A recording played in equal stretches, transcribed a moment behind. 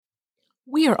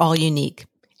We are all unique,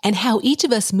 and how each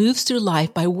of us moves through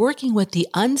life by working with the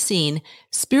unseen,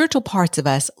 spiritual parts of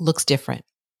us looks different.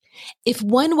 If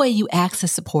one way you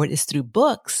access support is through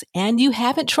books and you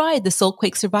haven't tried the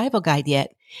Soulquake Survival Guide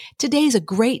yet, today's a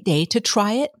great day to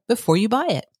try it before you buy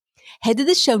it. Head to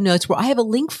the show notes where I have a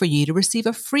link for you to receive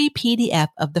a free PDF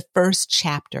of the first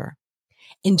chapter.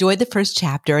 Enjoy the first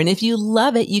chapter, and if you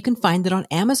love it, you can find it on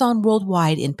Amazon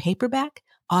worldwide in paperback,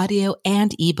 audio,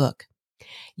 and ebook.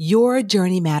 Your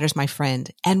journey matters, my friend,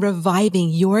 and reviving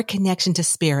your connection to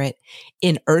spirit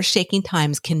in earth-shaking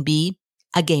times can be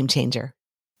a game changer.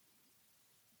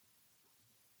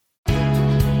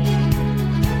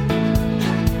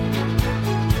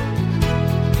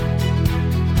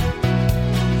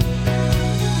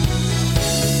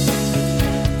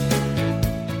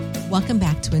 Welcome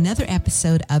back to another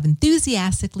episode of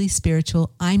Enthusiastically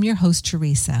Spiritual. I'm your host,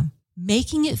 Teresa.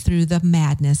 Making it through the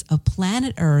madness of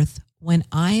planet Earth when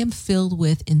I am filled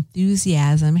with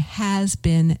enthusiasm has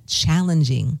been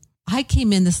challenging. I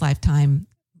came in this lifetime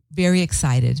very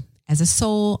excited. As a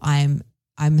soul, I'm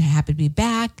happy to be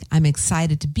back. I'm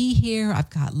excited to be here.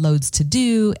 I've got loads to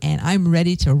do and I'm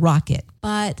ready to rock it.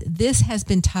 But this has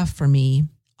been tough for me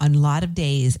on a lot of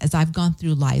days as I've gone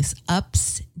through life's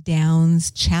ups, downs,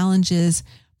 challenges,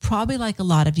 probably like a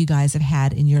lot of you guys have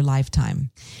had in your lifetime.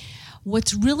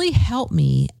 What's really helped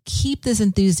me keep this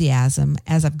enthusiasm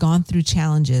as I've gone through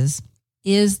challenges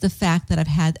is the fact that I've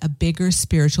had a bigger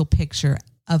spiritual picture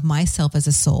of myself as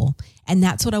a soul. And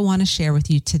that's what I want to share with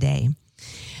you today.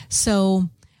 So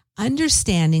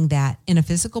understanding that in a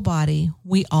physical body,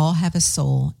 we all have a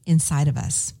soul inside of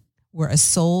us. We're a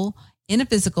soul in a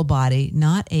physical body,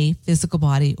 not a physical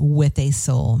body with a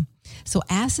soul. So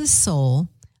as a soul,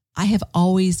 I have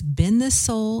always been this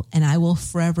soul and I will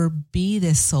forever be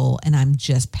this soul. And I'm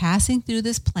just passing through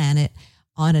this planet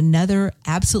on another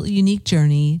absolutely unique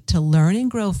journey to learn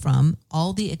and grow from.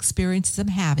 All the experiences I'm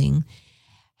having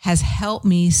has helped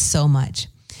me so much.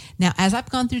 Now, as I've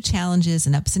gone through challenges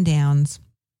and ups and downs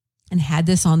and had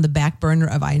this on the back burner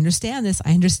of, I understand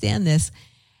this,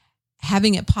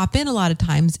 having it pop in a lot of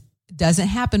times doesn't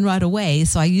happen right away.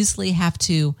 So I usually have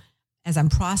to, as I'm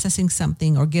processing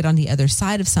something or get on the other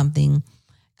side of something,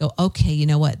 go, okay, you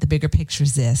know what? The bigger picture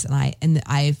is this. And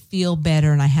I feel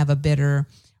better and I have a better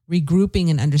regrouping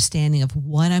and understanding of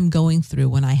what I'm going through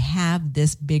when I have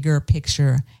this bigger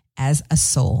picture as a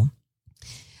soul.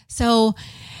 So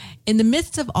in the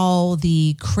midst of all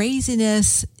the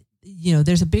craziness,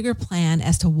 there's a bigger plan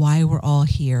as to why we're all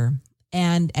here.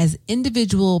 And as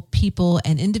individual people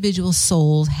and individual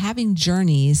souls having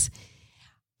journeys,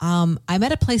 I'm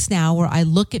at a place now where I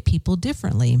look at people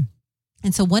differently.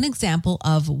 And so one example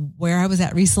of where I was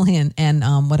at recently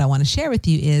and what I want to share with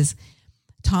you is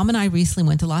Tom and I recently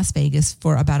went to Las Vegas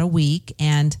for about a week.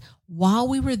 And while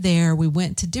we were there, we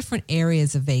went to different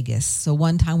areas of Vegas. So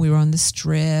one time we were on the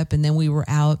Strip, and then we were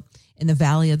out in the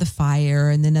Valley of the Fire.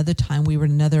 And then another time we were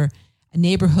in a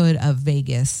neighborhood of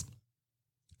Vegas.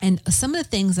 And some of the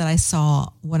things that I saw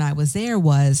when I was there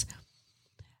was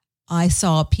I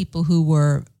saw people who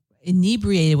were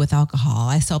inebriated with alcohol.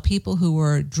 I saw people who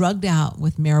were drugged out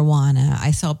with marijuana.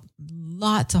 I saw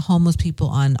lots of homeless people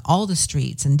on all the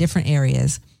streets in different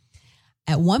areas.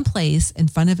 At one place in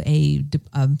front of a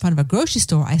grocery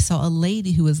store, I saw a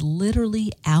lady who was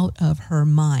literally out of her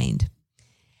mind.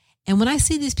 And when I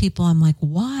see these people, I'm like,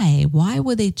 why? Why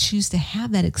would they choose to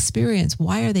have that experience?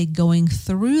 Why are they going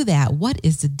through that? What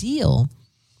is the deal?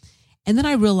 And then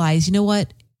I realized, you know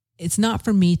what? It's not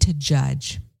for me to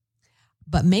judge,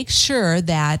 but make sure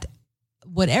that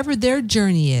whatever their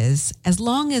journey is, as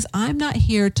long as I'm not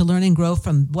here to learn and grow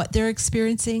from what they're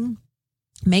experiencing,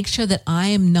 make sure that I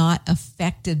am not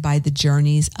affected by the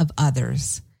journeys of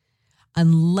others,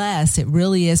 unless it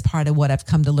really is part of what I've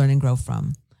come to learn and grow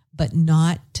from, but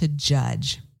not to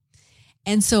judge.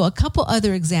 And so a couple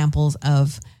other examples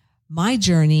of my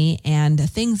journey and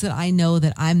things that I know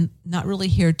that I'm not really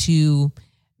here to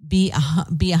be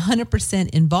 100%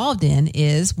 involved in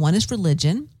is, one is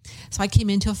religion. So I came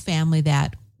into a family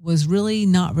that was really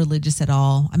not religious at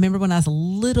all. I remember when I was a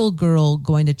little girl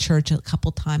going to church a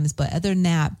couple times, but other than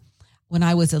that, when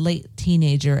I was a late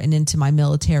teenager and into my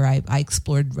military, I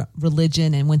explored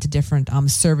religion and went to different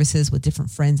services with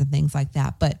different friends and things like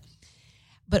that. But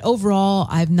overall,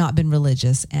 I've not been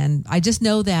religious. And I just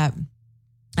know that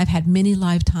I've had many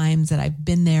lifetimes that I've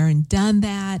been there and done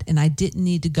that, and I didn't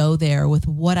need to go there with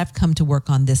what I've come to work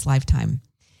on this lifetime.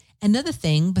 Another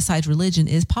thing besides religion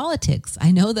is politics.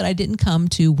 I know that I didn't come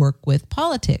to work with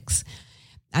politics.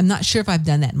 I'm not sure if I've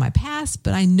done that in my past,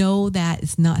 but I know that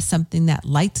it's not something that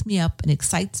lights me up and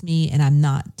excites me, and I'm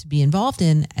not to be involved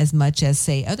in as much as,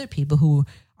 say, other people who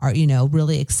are,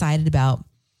 really excited about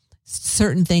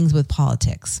certain things with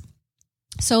politics.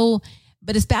 So,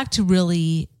 but it's back to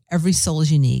really every soul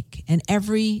is unique and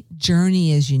every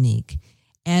journey is unique.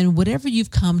 And whatever you've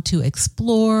come to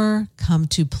explore, come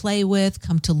to play with,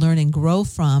 come to learn and grow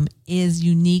from is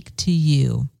unique to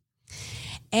you.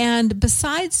 And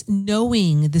besides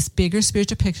knowing this bigger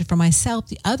spiritual picture for myself,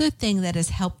 the other thing that has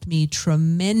helped me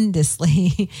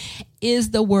tremendously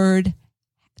is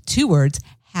two words,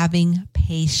 having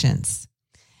patience.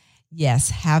 Yes,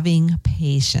 having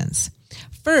patience.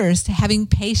 First, having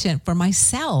patience for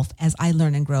myself as I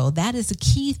learn and grow. That is a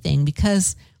key thing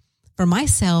because for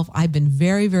myself, I've been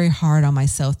very, very hard on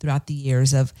myself throughout the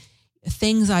years of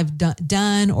things I've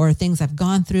done or things I've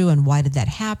gone through and why did that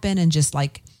happen? And just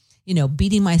like,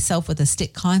 beating myself with a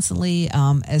stick constantly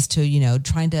as to,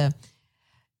 trying to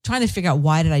figure out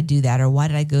why did I do that or why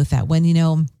did I go with that? When,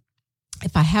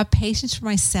 if I have patience for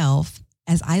myself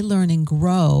as I learn and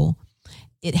grow,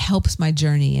 it helps my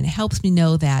journey and it helps me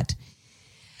know that,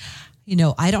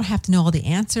 I don't have to know all the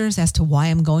answers as to why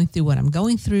I'm going through what I'm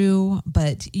going through,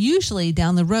 but usually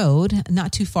down the road,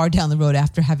 not too far down the road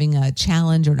after having a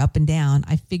challenge or an up and down,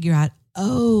 I figure out,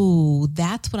 oh,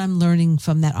 that's what I'm learning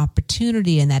from that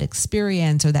opportunity and that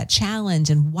experience or that challenge.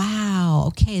 And wow,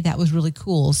 okay, that was really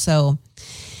cool. So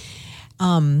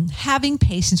having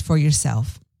patience for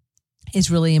yourself is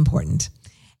really important.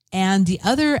 And the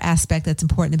other aspect that's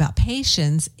important about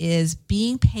patience is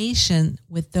being patient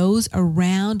with those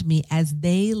around me as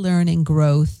they learn and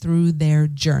grow through their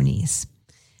journeys.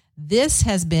 This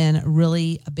has been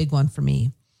really a big one for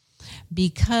me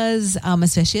because,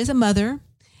 especially as a mother,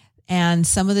 and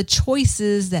some of the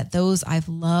choices that those I've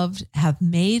loved have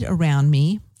made around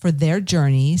me for their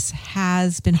journeys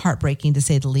has been heartbreaking to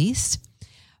say the least.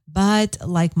 But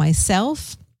like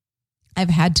myself, I've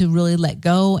had to really let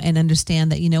go and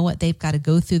understand that, they've got to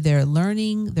go through their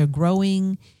learning, their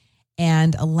growing,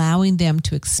 and allowing them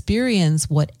to experience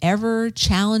whatever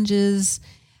challenges,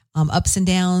 ups and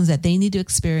downs that they need to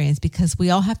experience, because we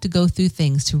all have to go through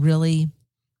things to really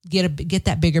get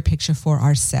that bigger picture for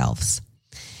ourselves.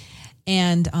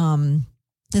 And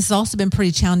this has also been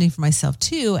pretty challenging for myself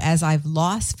too, as I've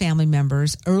lost family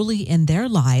members early in their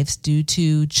lives due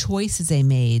to choices they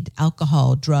made,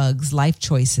 alcohol, drugs, life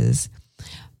choices.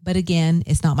 But again,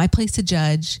 it's not my place to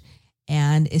judge.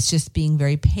 And it's just being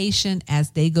very patient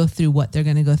as they go through what they're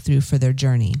going to go through for their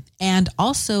journey. And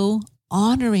also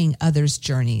honoring others'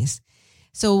 journeys.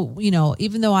 So,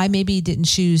 even though I maybe didn't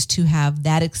choose to have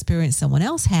that experience someone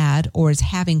else had or is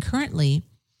having currently,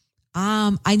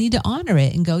 I need to honor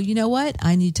it and go, you know what?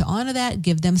 I need to honor that,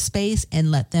 give them space and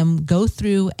let them go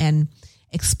through and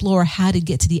explore how to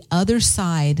get to the other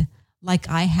side like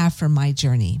I have for my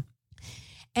journey.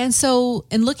 And so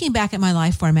in looking back at my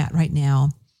life where I'm at right now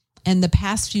and the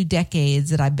past few decades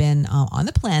that I've been on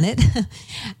the planet,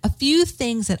 a few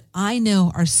things that I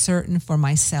know are certain for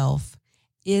myself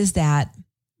is that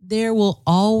there will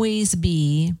always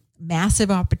be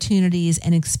massive opportunities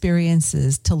and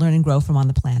experiences to learn and grow from on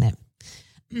the planet.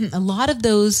 A lot of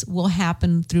those will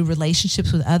happen through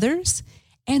relationships with others.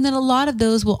 And then a lot of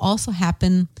those will also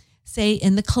happen, say,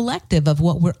 in the collective of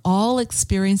what we're all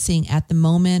experiencing at the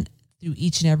moment through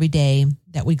each and every day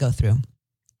that we go through.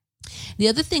 The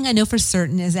other thing I know for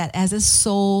certain is that as a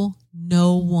soul,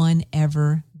 no one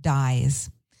ever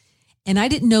dies. And I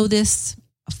didn't know this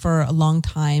for a long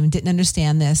time, didn't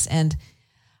understand this. And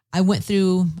I went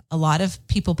through a lot of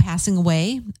people passing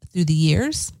away through the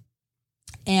years.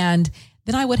 And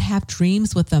then I would have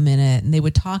dreams with them in it, and they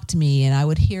would talk to me and I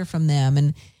would hear from them.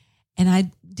 And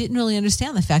I didn't really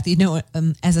understand the fact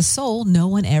that, as a soul, no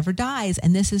one ever dies.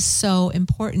 And this is so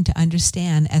important to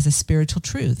understand as a spiritual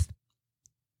truth.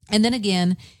 And then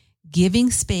again,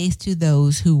 giving space to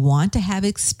those who want to have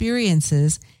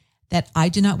experiences that I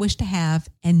do not wish to have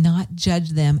and not judge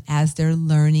them as they're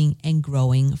learning and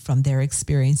growing from their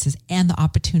experiences and the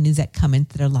opportunities that come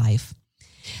into their life.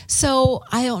 So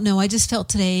I don't know. I just felt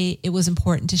today it was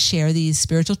important to share these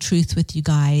spiritual truths with you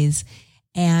guys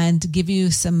and give you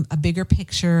a bigger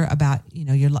picture about,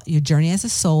 your journey as a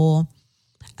soul,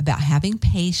 about having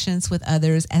patience with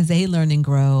others as they learn and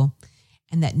grow,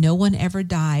 and that no one ever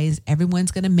dies.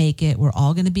 Everyone's going to make it. We're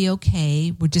all going to be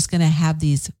okay. We're just going to have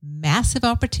these massive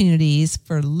opportunities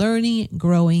for learning,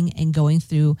 growing, and going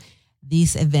through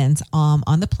these events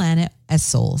on the planet as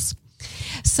souls.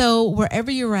 So wherever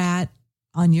you're at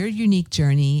on your unique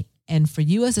journey, and for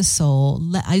you as a soul,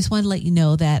 I just want to let you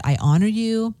know that I honor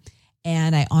you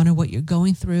and I honor what you're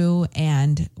going through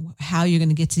and how you're going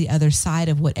to get to the other side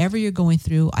of whatever you're going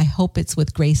through. I hope it's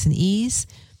with grace and ease,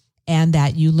 and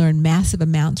that you learn massive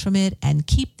amounts from it and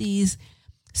keep these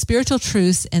spiritual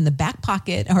truths in the back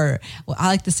pocket, or I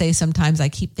like to say sometimes I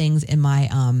keep things in my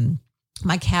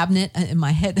my cabinet in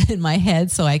my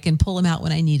head so I can pull them out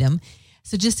when I need them.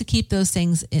 So just to keep those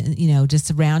things just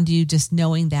around you, just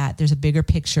knowing that there's a bigger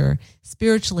picture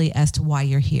spiritually as to why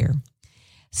you're here.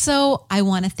 So I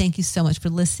want to thank you so much for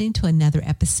listening to another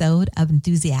episode of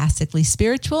Enthusiastically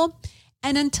Spiritual.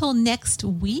 And until next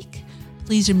week,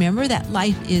 please remember that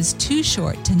life is too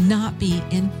short to not be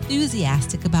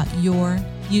enthusiastic about your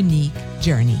unique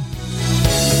journey.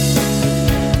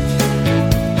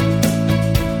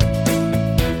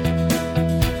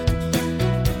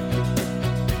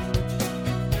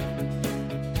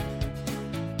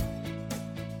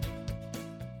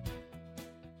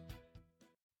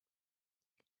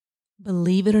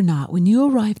 Believe it or not, when you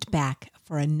arrived back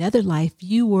for another life,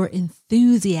 you were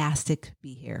enthusiastic to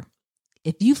be here.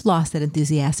 If you've lost that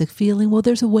enthusiastic feeling, well,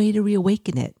 there's a way to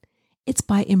reawaken it. It's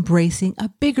by embracing a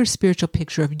bigger spiritual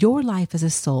picture of your life as a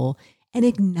soul and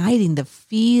igniting the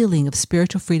feeling of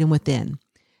spiritual freedom within.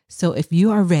 So if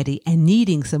you are ready and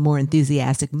needing some more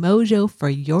enthusiastic mojo for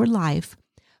your life,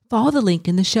 follow the link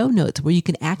in the show notes where you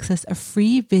can access a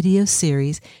free video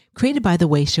series created by the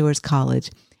Wayshowers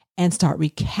College and start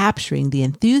recapturing the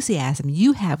enthusiasm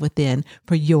you have within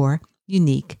for your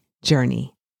unique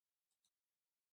journey.